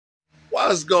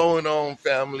What's going on,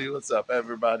 family? What's up,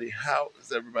 everybody? How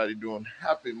is everybody doing?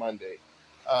 Happy Monday.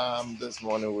 This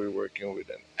morning we're working with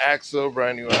an axle,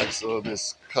 brand new axle.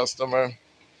 This customer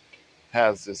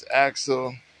has this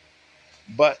axle,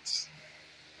 but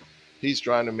he's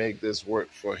trying to make this work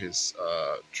for his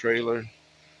trailer.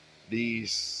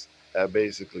 These are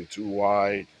basically too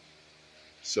wide,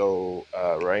 so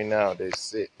right now they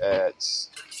sit at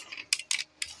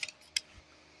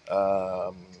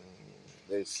um,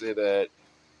 they sit at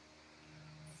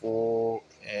 4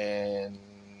 and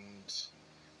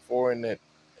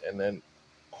then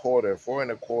quarter, 4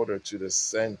 1/4 to the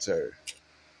center.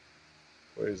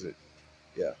 Where is it?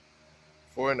 Yeah,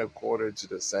 4 1/4 to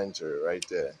the center right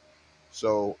there.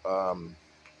 So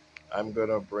I'm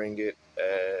gonna bring it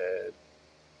at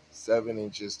 7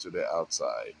 inches to the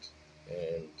outside,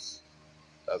 and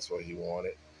that's what he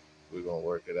wanted. We're gonna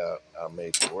work it out. I'll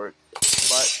make it work,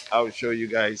 but I'll show you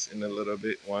guys in a little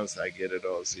bit once I get it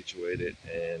all situated.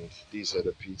 And these are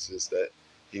the pieces that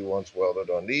he wants welded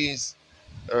on these.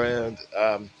 And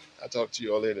I'll talk to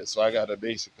you all later. So I gotta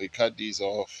basically cut these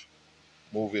off,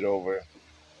 move it over,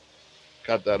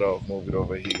 cut that off, move it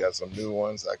over. He got some new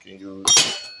ones I can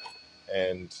use,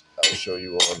 and I'll show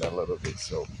you all in a little bit.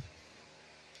 So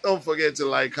don't forget to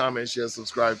like, comment, share,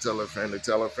 subscribe, tell a friend to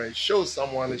tell a friend, show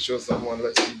someone and show someone.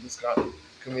 Let's keep this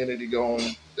community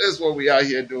going. That's what we out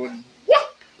here doing.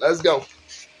 What? Let's go.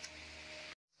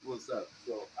 What's up?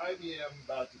 So I am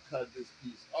about to cut this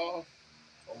piece off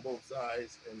on both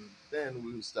sides, and then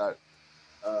we'll start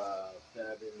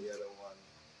fabbing the other one,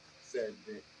 setting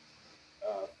it,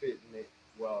 fitting it,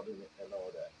 welding it, and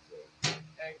all that. So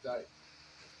hang tight.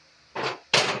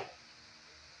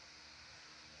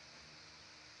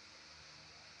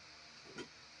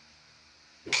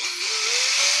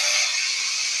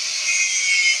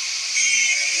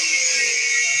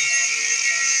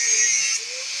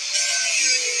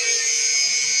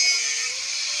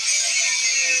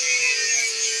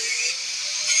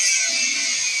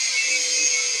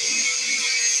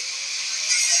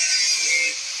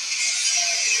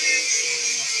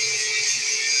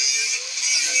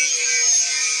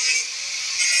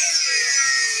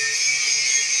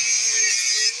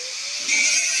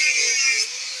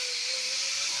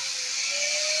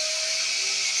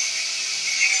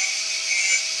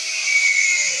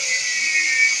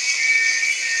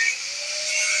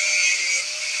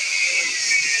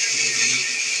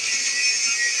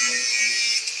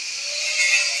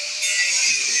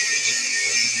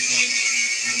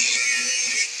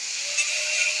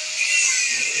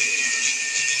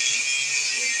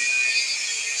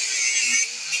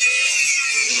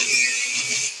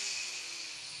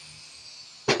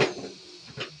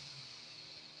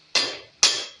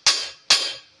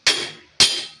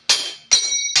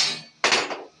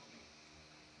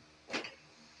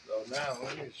 So now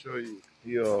let me show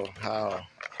you how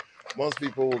most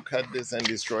people will cut this and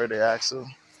destroy the axle.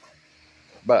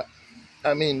 But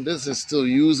I mean, this is still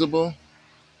usable.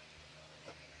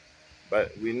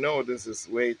 But we know this is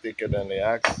way thicker than the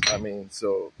axle. I mean,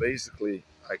 so basically,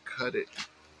 I cut it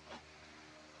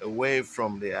away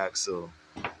from the axle.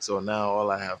 So now all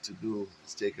I have to do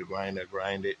is take a grinder,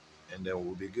 grind it, and then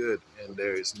we'll be good. And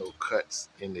there is no cuts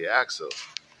in the axle.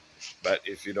 But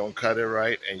if you don't cut it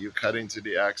right and you cut into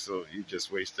the axle, you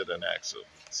just wasted an axle.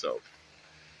 So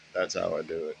that's how I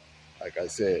do it. Like I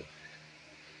said,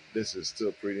 this is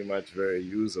still pretty much very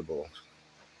usable.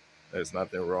 There's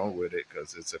nothing wrong with it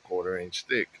because it's a 1/4 inch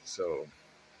thick. So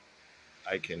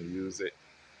I can use it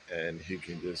and he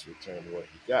can just return what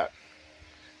he got.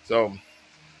 So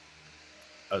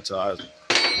I'll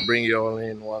bring you all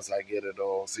in once I get it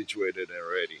all situated and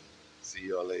ready. See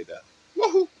y'all later.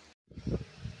 Woohoo!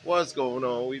 What's going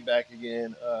on? We back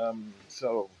again.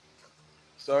 So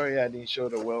sorry I didn't show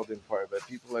the welding part, but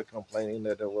people are complaining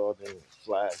that the welding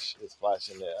flash is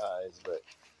flashing their eyes. But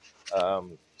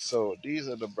so these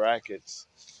are the brackets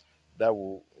that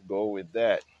will go with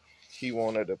that. He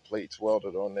wanted the plates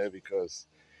welded on there because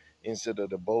instead of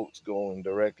the bolts going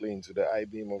directly into the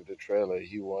I-beam of the trailer,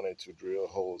 he wanted to drill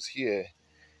holes here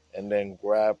and then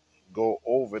go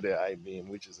over the I-beam,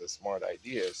 which is a smart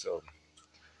idea. So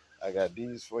I got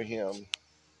these for him,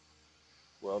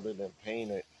 welded and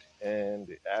painted, and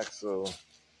the axle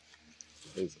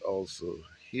is also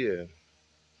here.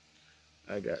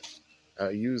 I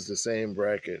used the same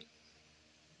bracket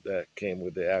that came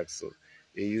with the axle.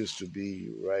 It used to be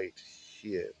right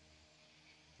here.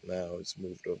 Now it's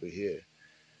moved over here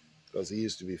because it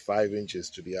used to be 5 inches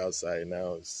to the outside.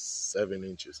 Now it's 7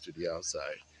 inches to the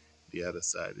outside. The other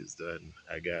side is done.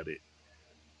 I got it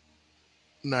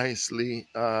nicely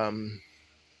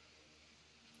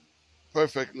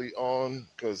perfectly on,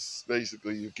 because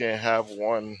basically you can't have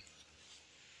one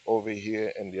over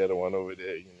here and the other one over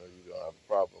there. You know, you don't have a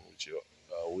problem with your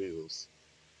wheels.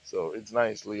 So it's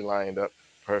nicely lined up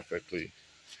perfectly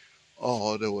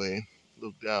all the way.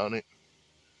 Look down it.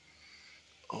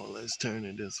 Oh, let's turn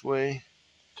it this way.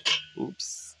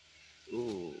 Oops.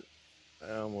 Ooh,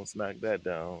 I almost knocked that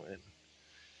down, and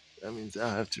that means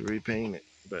I have to repaint it,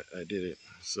 but I did it.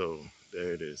 So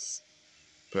there it is,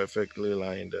 perfectly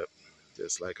lined up,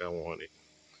 just like I want it.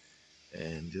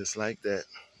 And just like that,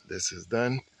 this is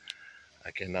done.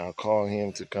 I can now call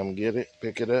him to come get it,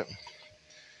 pick it up,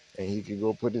 and he can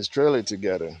go put his trailer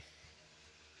together.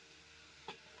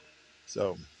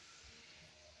 So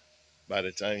by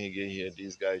the time he get here,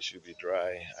 these guys should be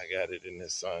dry. I got it in the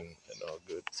sun and all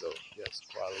good. So yes,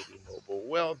 quality mobile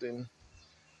welding.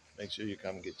 Make sure you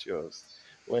come get yours.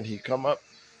 When he come up,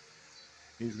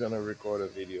 he's gonna record a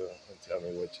video and tell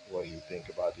me what he think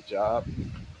about the job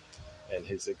and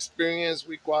his experience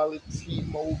with quality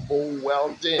mobile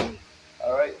welding.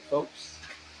 All right, folks.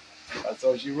 That's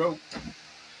all she wrote.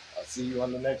 I'll see you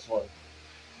on the next one.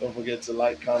 Don't forget to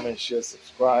like, comment, share,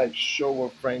 subscribe, show a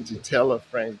friend to tell a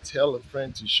friend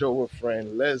to show a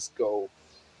friend. Let's go.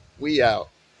 We out.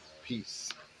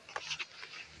 Peace.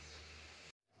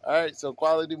 All right, so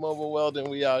quality mobile welding,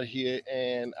 we out here,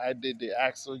 and I did the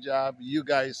axle job. You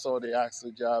guys saw the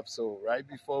axle job. So right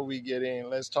before we get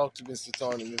in, let's talk to Mr.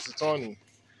 Tony. Mr. Tony,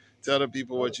 tell the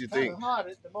people what you think. It's kind of hot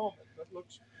at the moment, but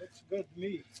looks good to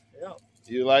me. Yeah.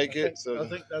 You like it? I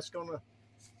think that's gonna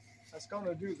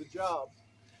do the job.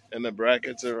 And the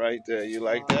brackets are right there. You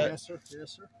like that? Yes, sir.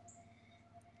 Yes,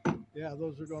 sir. Yeah,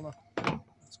 those are gonna.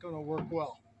 It's gonna work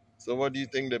well. So what do you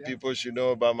think that people should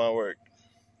know about my work?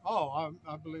 Oh,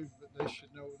 I believe that they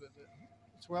should know that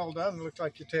it's well done. It looks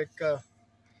like you take a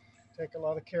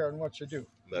lot of care in what you do.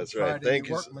 That's right. Thank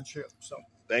you. Workmanship. So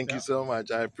thank you so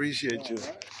much. I appreciate you.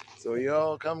 Right. So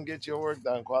y'all come get your work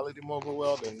done. Quality mobile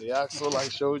welding. The axle I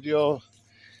showed y'all.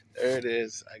 There it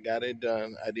is. I got it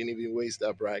done. I didn't even waste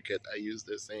that bracket. I used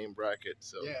the same bracket.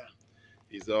 So yeah,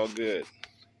 he's all good.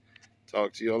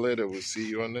 Talk to y'all later. We'll see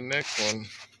you on the next one.